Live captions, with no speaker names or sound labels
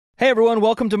Hey everyone,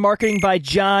 welcome to Marketing by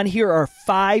John. Here are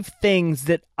 5 things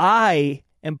that I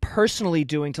am personally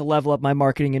doing to level up my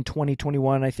marketing in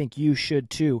 2021. I think you should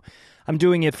too. I'm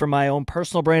doing it for my own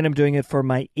personal brand, I'm doing it for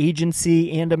my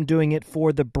agency, and I'm doing it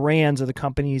for the brands or the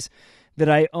companies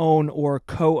that I own or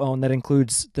co-own. That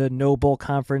includes the Noble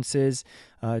Conferences,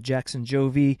 Jackson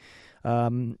Jovie,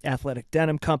 Athletic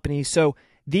Denim Company. So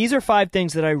these are 5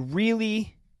 things that I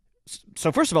really...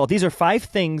 So first of all, these are 5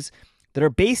 things that are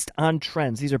based on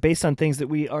trends. These are based on things that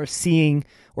we are seeing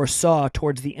or saw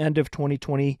towards the end of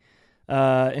 2020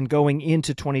 and going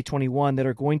into 2021 that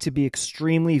are going to be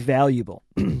extremely valuable.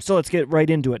 So let's get right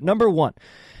into it. Number 1,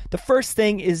 the first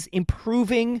thing is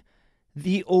improving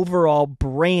the overall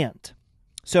brand.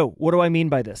 So what do I mean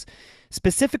by this?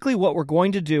 Specifically, what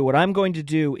I'm going to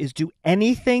do is do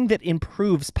anything that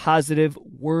improves positive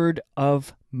word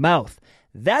of mouth.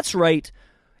 That's right.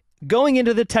 Going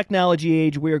into the technology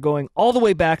age, we are going all the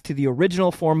way back to the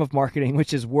original form of marketing,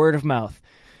 which is word of mouth.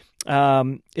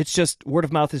 It's just word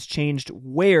of mouth has changed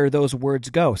where those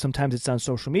words go. Sometimes it's on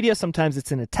social media, sometimes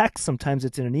it's in a text, sometimes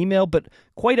it's in an email, but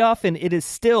quite often it is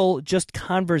still just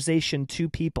conversation to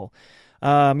people.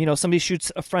 Somebody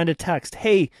shoots a friend a text.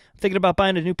 Hey, I'm thinking about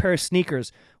buying a new pair of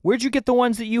sneakers. Where'd you get the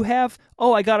ones that you have?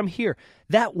 Oh, I got them here.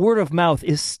 That word of mouth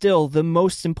is still the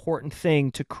most important thing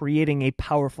to creating a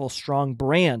powerful, strong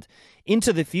brand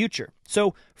into the future.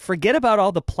 So forget about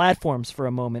all the platforms for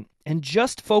a moment and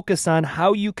just focus on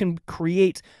how you can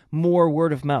create more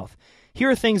word of mouth.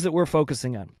 Here are things that we're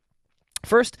focusing on.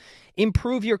 First,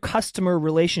 improve your customer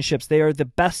relationships. They are the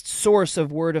best source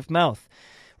of word of mouth.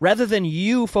 Rather than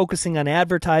you focusing on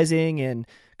advertising and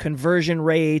conversion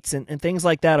rates and things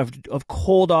like that of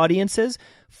cold audiences,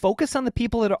 focus on the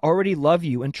people that already love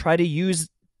you and try to use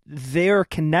their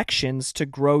connections to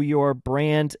grow your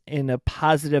brand in a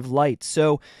positive light.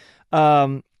 So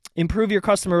improve your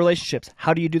customer relationships.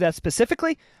 How do you do that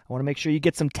specifically? I want to make sure you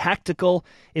get some tactical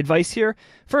advice here.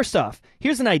 First off,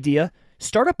 here's an idea.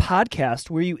 Start a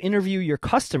podcast where you interview your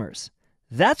customers.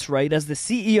 That's right, as the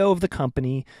CEO of the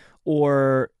company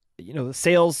or the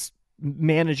sales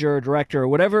manager or director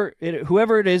or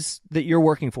whoever it is that you're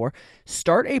working for,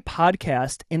 start a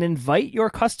podcast and invite your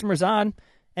customers on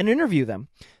and interview them.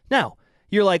 Now,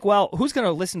 you're like, well, who's going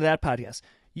to listen to that podcast?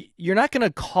 You're not going to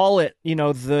call it,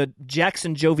 the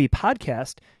Jackson Jovie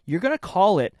podcast. You're going to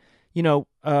call it,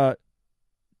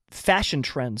 Fashion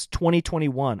Trends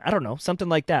 2021. I don't know, something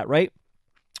like that, right?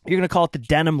 You're going to call it the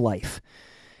Denim Life.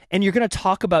 And you're going to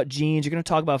talk about jeans, you're going to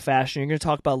talk about fashion, you're going to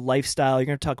talk about lifestyle, you're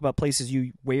going to talk about places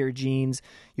you wear jeans,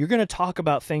 you're going to talk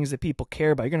about things that people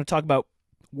care about. You're going to talk about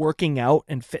working out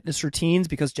and fitness routines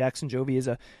because Jackson Jovie is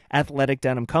an athletic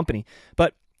denim company.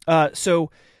 But so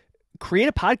create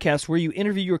a podcast where you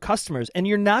interview your customers, and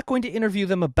you're not going to interview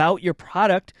them about your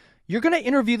product. You're going to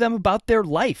interview them about their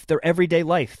life, their everyday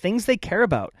life, things they care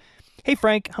about. Hey,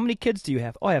 Frank, how many kids do you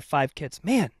have? Oh, I have 5 kids.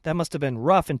 Man, that must have been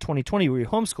rough in 2020. Were you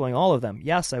homeschooling all of them?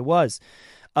 Yes, I was.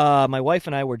 My wife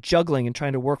and I were juggling and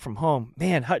trying to work from home.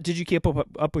 Man, how did you keep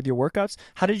up with your workouts?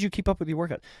 How did you keep up with your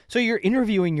workouts? So you're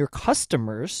interviewing your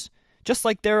customers just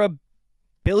like they're a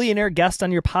billionaire guest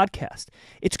on your podcast.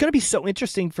 It's going to be so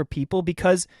interesting for people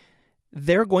because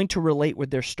they're going to relate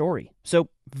with their story. So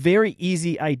very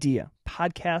easy idea.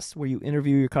 Podcasts where you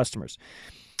interview your customers.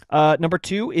 Number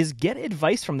 2 is get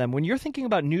advice from them. When you're thinking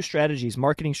about new strategies,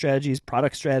 marketing strategies,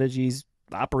 product strategies,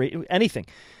 anything,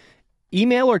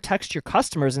 email or text your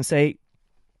customers and say,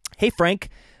 hey, Frank,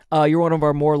 you're one of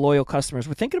our more loyal customers.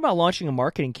 We're thinking about launching a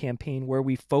marketing campaign where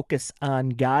we focus on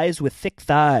guys with thick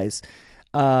thighs.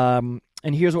 And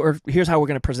here's how we're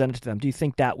going to present it to them. Do you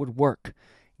think that would work?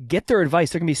 Get their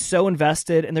advice. They're going to be so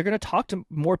invested, and they're going to talk to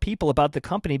more people about the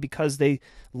company because they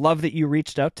love that you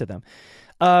reached out to them.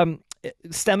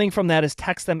 Stemming from that is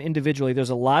text them individually.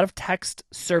 There's a lot of text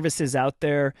services out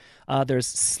there. There's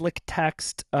Slick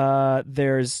Text.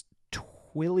 There's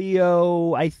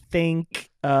Twilio, I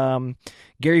think.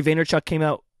 Gary Vaynerchuk came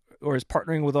out or is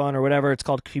partnering with on or whatever. It's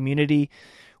called Community,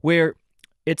 where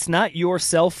it's not your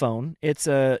cell phone. It's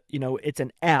it's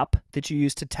an app that you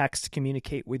use to text,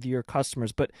 communicate with your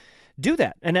customers. But do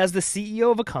that. And as the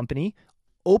CEO of a company,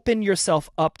 open yourself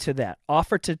up to that.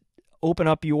 Offer to open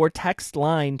up your text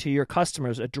line to your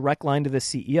customers, a direct line to the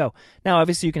CEO. Now,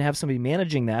 obviously, you can have somebody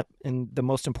managing that, and the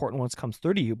most important ones comes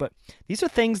through to you. But these are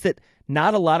things that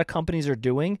not a lot of companies are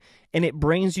doing, and it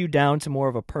brings you down to more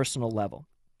of a personal level.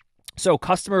 So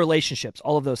customer relationships,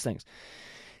 all of those things.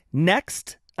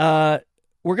 Next, we're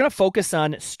going to focus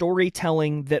on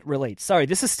storytelling that relates. Sorry,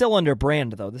 this is still under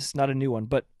brand, though. This is not a new one.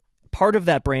 But part of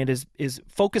that brand is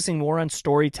focusing more on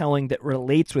storytelling that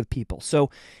relates with people. So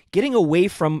getting away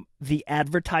from the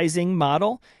advertising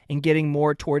model and getting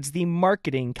more towards the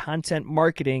content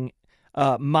marketing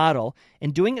model,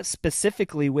 and doing it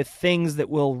specifically with things that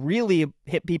will really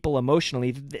hit people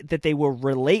emotionally, that they will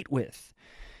relate with.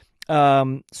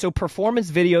 So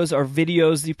performance videos are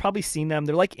videos, you've probably seen them.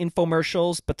 They're like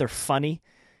infomercials, but they're funny.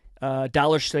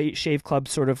 Dollar Shave Club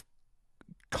sort of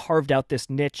carved out this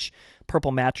niche.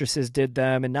 Purple Mattresses did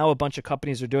them, and now a bunch of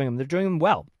companies are doing them. They're doing them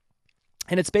well.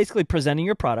 And it's basically presenting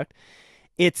your product.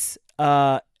 It's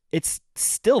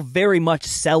still very much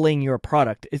selling your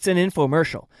product. It's an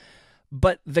infomercial.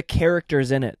 But the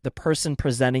characters in it, the person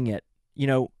presenting it,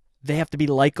 they have to be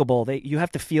likable. You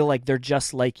have to feel like they're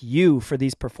just like you for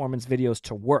these performance videos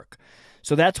to work.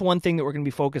 So that's one thing that we're going to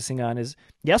be focusing on is,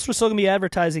 yes, we're still going to be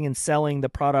advertising and selling the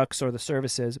products or the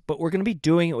services, but we're going to be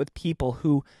doing it with people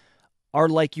who are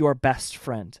like your best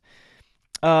friend.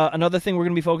 Another thing we're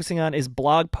going to be focusing on is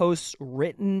blog posts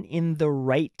written in the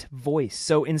right voice.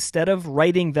 So instead of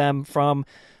writing them from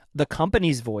the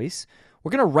company's voice,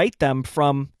 we're going to write them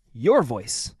from your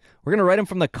voice. We're going to write them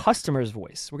from the customer's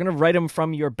voice. We're going to write them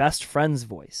from your best friend's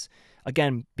voice.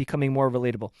 Again, becoming more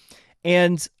relatable.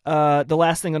 And the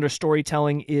last thing under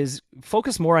storytelling is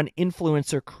focus more on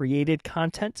influencer-created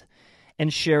content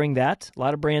and sharing that. A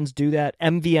lot of brands do that.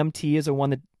 MVMT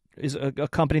is a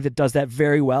company that does that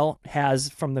very well, has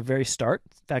from the very start.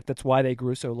 In fact, that's why they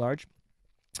grew so large.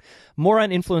 More on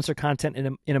influencer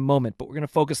content in a moment, but we're going to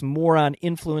focus more on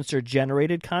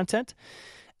influencer-generated content.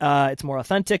 It's more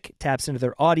authentic, taps into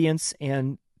their audience,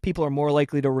 and people are more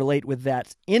likely to relate with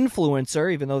that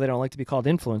influencer, even though they don't like to be called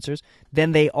influencers,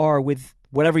 than they are with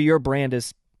whatever your brand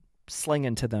is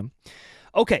slinging to them.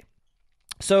 Okay,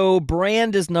 so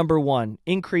brand is number one.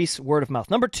 Increase word of mouth.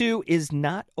 Number two is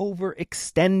not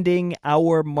overextending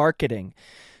our marketing.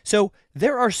 So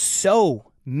there are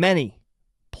so many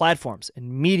platforms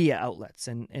and media outlets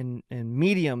and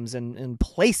mediums and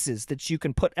places that you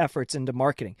can put efforts into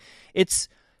marketing. It's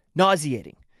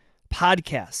nauseating.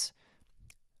 Podcasts.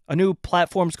 A new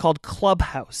platform's called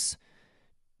Clubhouse,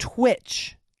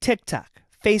 Twitch, TikTok,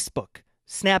 Facebook,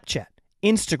 Snapchat,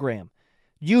 Instagram,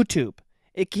 YouTube.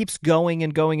 It keeps going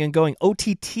and going and going.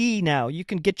 OTT now. You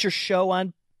can get your show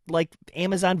on like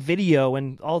Amazon Video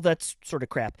and all that sort of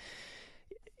crap.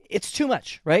 It's too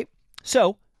much, right?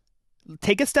 So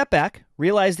take a step back.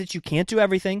 Realize that you can't do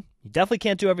everything. You definitely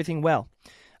can't do everything well.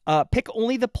 Pick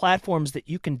only the platforms that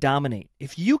you can dominate.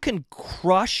 If you can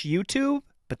crush YouTube,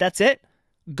 but that's it,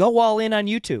 go all in on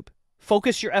YouTube.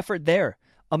 Focus your effort there.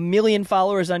 1 million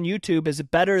followers on YouTube is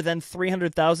better than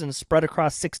 300,000 spread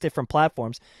across 6 different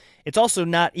platforms. It's also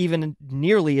not even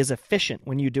nearly as efficient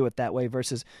when you do it that way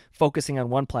versus focusing on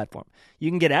one platform.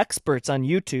 You can get experts on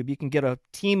YouTube. You can get a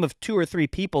team of 2 or 3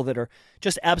 people that are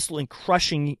just absolutely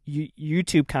crushing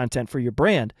YouTube content for your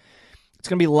brand. It's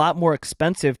going to be a lot more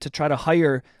expensive to try to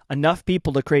hire enough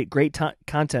people to create great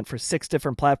content for 6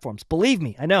 different platforms. Believe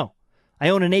me, I know. I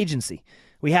own an agency.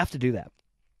 We have to do that.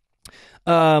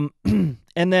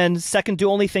 And then second, do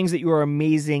only things that you are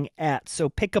amazing at. So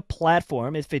pick a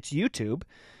platform. If it's YouTube,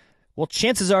 well,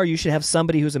 chances are you should have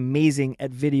somebody who's amazing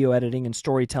at video editing and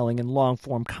storytelling and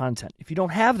long-form content. If you don't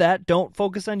have that, don't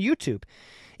focus on YouTube.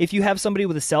 If you have somebody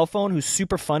with a cell phone who's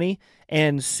super funny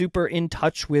and super in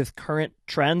touch with current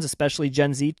trends, especially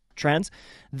Gen Z trends,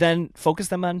 then focus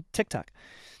them on TikTok.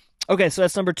 Okay, so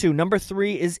that's number 2. Number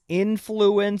 3 is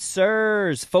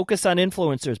influencers. Focus on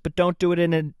influencers, but don't do it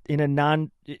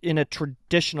in a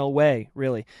traditional way,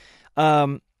 really.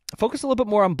 Focus a little bit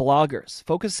more on bloggers.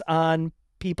 Focus on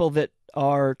people that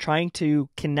are trying to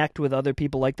connect with other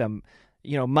people like them.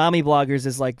 Mommy bloggers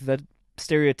is like the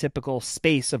stereotypical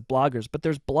space of bloggers, but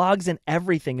there's blogs in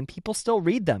everything, and people still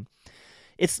read them.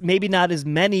 It's maybe not as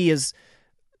many as,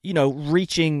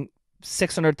 reaching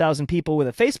 600,000 people with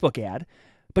a Facebook ad,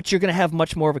 but you're going to have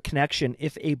much more of a connection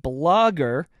if a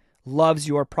blogger loves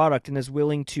your product and is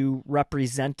willing to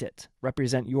represent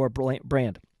your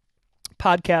brand.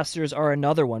 Podcasters are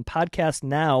another one. Podcasts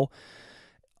now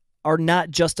are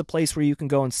not just a place where you can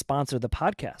go and sponsor the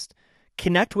podcast.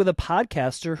 Connect with a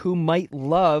podcaster who might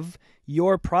love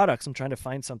your products. I'm trying to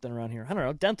find something around here. I don't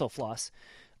know, dental floss.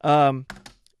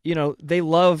 They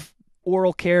love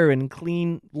oral care and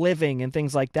clean living and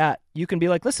things like that. You can be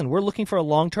like, listen, we're looking for a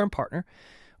long-term partner.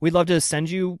 We'd love to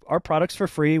send you our products for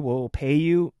free. We'll pay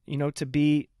you,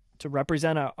 to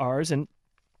represent ours, and,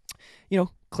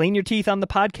 clean your teeth on the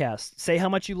podcast. Say how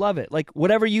much you love it. Like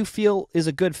whatever you feel is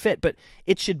a good fit, but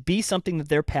it should be something that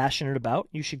they're passionate about.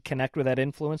 You should connect with that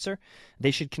influencer.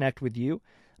 They should connect with you.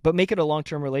 but make it a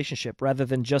long-term relationship rather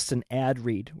than just an ad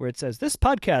read where it says, this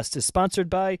podcast is sponsored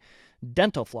by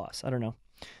Dental Floss. I don't know.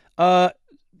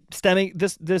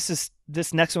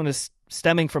 This next one is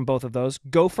stemming from both of those.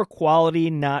 Go for quality,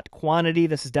 not quantity.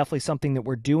 This is definitely something that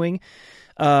we're doing.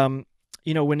 When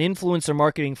influencer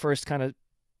marketing first kind of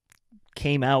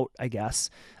came out, I guess,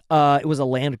 it was a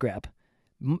land grab.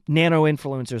 Nano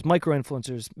influencers, micro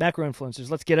influencers, macro influencers.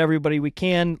 Let's get everybody we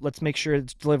can. Let's make sure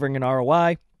it's delivering an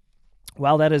ROI.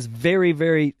 While that is very,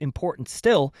 very important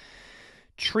still,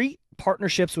 treat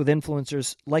partnerships with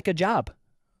influencers like a job.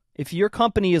 If your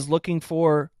company is looking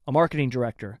for a marketing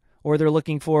director, or they're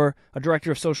looking for a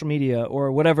director of social media,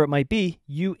 or whatever it might be,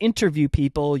 you interview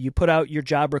people, you put out your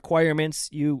job requirements,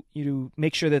 you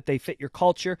make sure that they fit your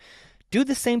culture. Do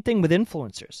the same thing with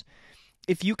influencers.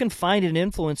 If you can find an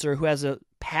influencer who has a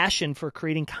passion for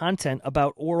creating content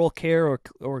about oral care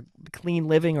or clean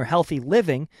living or healthy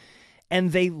living,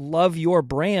 and they love your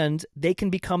brand, they can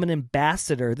become an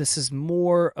ambassador. This is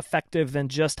more effective than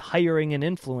just hiring an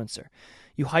influencer.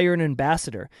 You hire an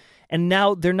ambassador. And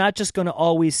now they're not just going to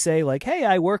always say like, hey,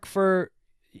 I work for,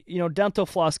 dental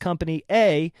floss company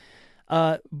A,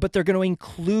 but they're going to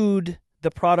include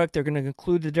the product. They're going to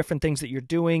include the different things that you're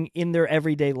doing in their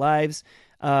everyday lives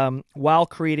while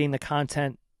creating the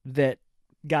content that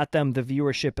got them the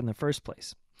viewership in the first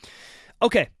place.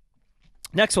 Okay.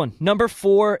 Next one. Number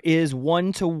 4 is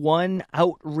one-to-one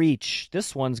outreach.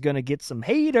 This one's going to get some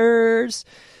haters.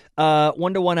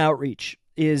 One-to-one outreach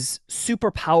is super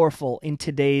powerful in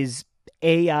today's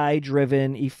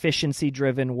AI-driven,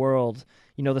 efficiency-driven world.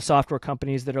 The software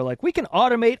companies that are like, we can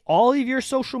automate all of your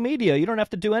social media. You don't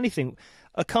have to do anything.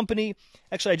 A company,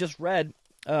 actually I just read,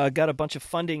 got a bunch of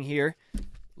funding here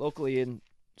locally in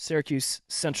Syracuse,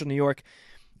 Central New York.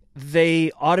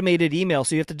 They automated email,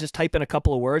 so you have to just type in a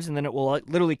couple of words, and then it will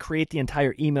literally create the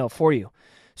entire email for you.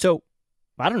 So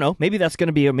I don't know, maybe that's going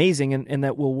to be amazing and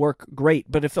that will work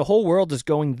great. But if the whole world is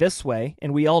going this way,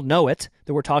 and we all know it,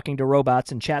 that we're talking to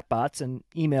robots and chat bots and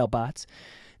email bots,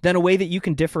 then a way that you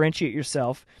can differentiate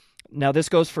yourself. Now, this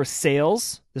goes for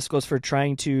sales. This goes for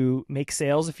trying to make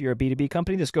sales if you're a B2B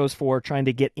company. This goes for trying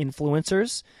to get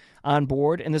influencers on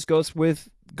board. And this goes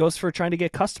for trying to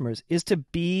get customers, is to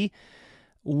be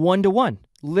one-to-one.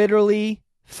 Literally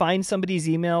find somebody's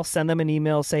email, send them an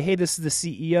email, say, hey, this is the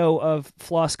CEO of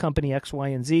Floss Company X, Y,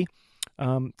 and Z.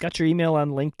 Got your email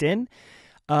on LinkedIn.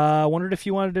 Wondered if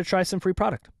you wanted to try some free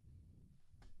product.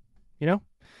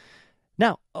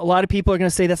 Now, a lot of people are going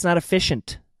to say that's not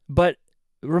efficient. But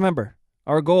remember,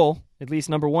 our goal, at least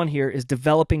number 1 here, is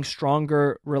developing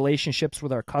stronger relationships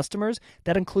with our customers.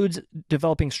 That includes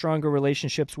developing stronger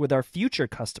relationships with our future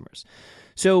customers.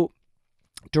 So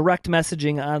direct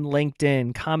messaging on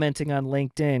LinkedIn,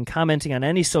 commenting on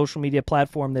any social media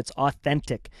platform that's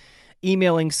authentic,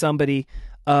 emailing somebody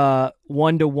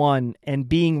one-to-one and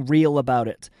being real about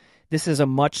it. This is a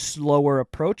much slower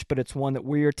approach, but it's one that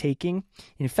we're taking.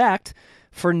 In fact,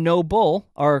 for No Bull,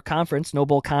 our conference,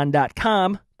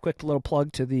 nobullcon.com, quick little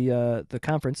plug to the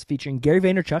conference featuring Gary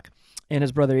Vaynerchuk and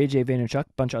his brother AJ Vaynerchuk,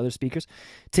 a bunch of other speakers,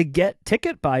 to get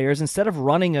ticket buyers, instead of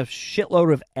running a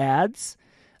shitload of ads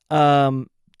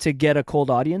to get a cold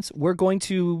audience, we're going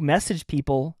to message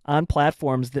people on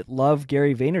platforms that love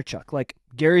Gary Vaynerchuk. Like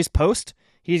Gary's post,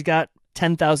 he's got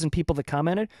 10,000 people that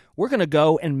commented. We're going to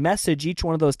go and message each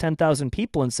one of those 10,000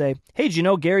 people and say, hey, do you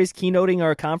know Gary's keynoting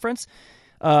our conference?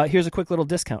 Here's a quick little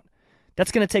discount.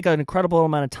 That's going to take an incredible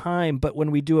amount of time, but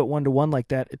when we do it one-to-one like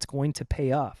that, it's going to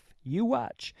pay off. You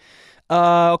watch.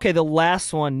 Okay, the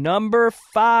last one, number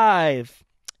 5,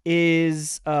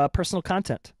 is personal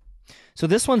content. So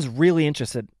this one's really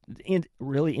interesting,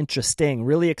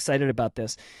 really excited about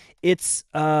this. It's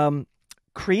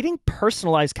creating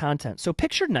personalized content. So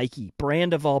picture Nike,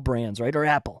 brand of all brands, right? Or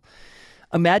Apple.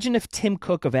 Imagine if Tim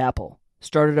Cook of Apple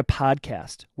started a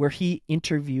podcast where he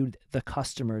interviewed the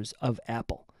customers of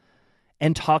Apple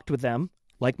and talked with them,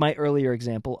 like my earlier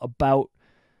example, about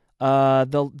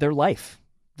their life,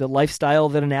 the lifestyle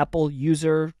that an Apple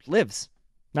user lives.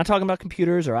 Not talking about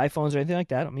computers or iPhones or anything like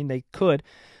that. I mean, they could,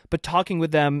 but talking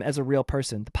with them as a real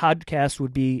person. The podcast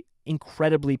would be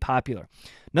incredibly popular.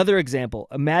 Another example,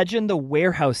 imagine the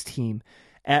warehouse team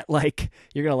at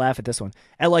you're going to laugh at this one,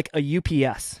 at a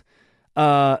UPS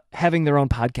having their own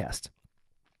podcast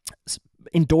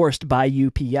endorsed by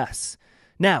UPS.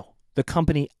 Now, the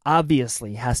company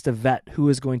obviously has to vet who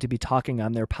is going to be talking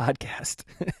on their podcast.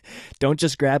 Don't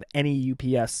just grab any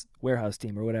UPS warehouse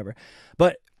team or whatever.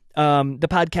 But the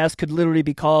podcast could literally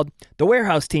be called The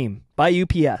Warehouse Team by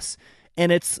UPS.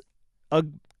 And it's a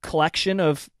collection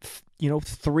of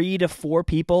 3 to 4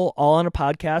 people all on a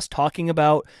podcast talking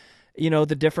about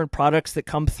the different products that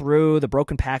come through, the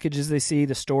broken packages they see,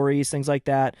 the stories, things like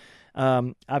that.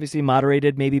 Obviously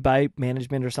moderated maybe by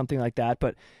management or something like that,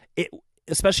 but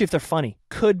especially if they're funny,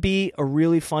 could be a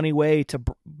really funny way to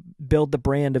build the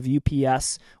brand of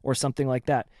UPS or something like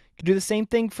that. You can do the same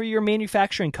thing for your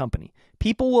manufacturing company.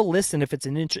 People will listen if it's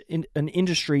an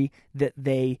industry that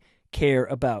they care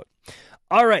about.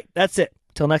 All right, that's it.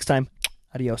 Till next time,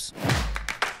 adios.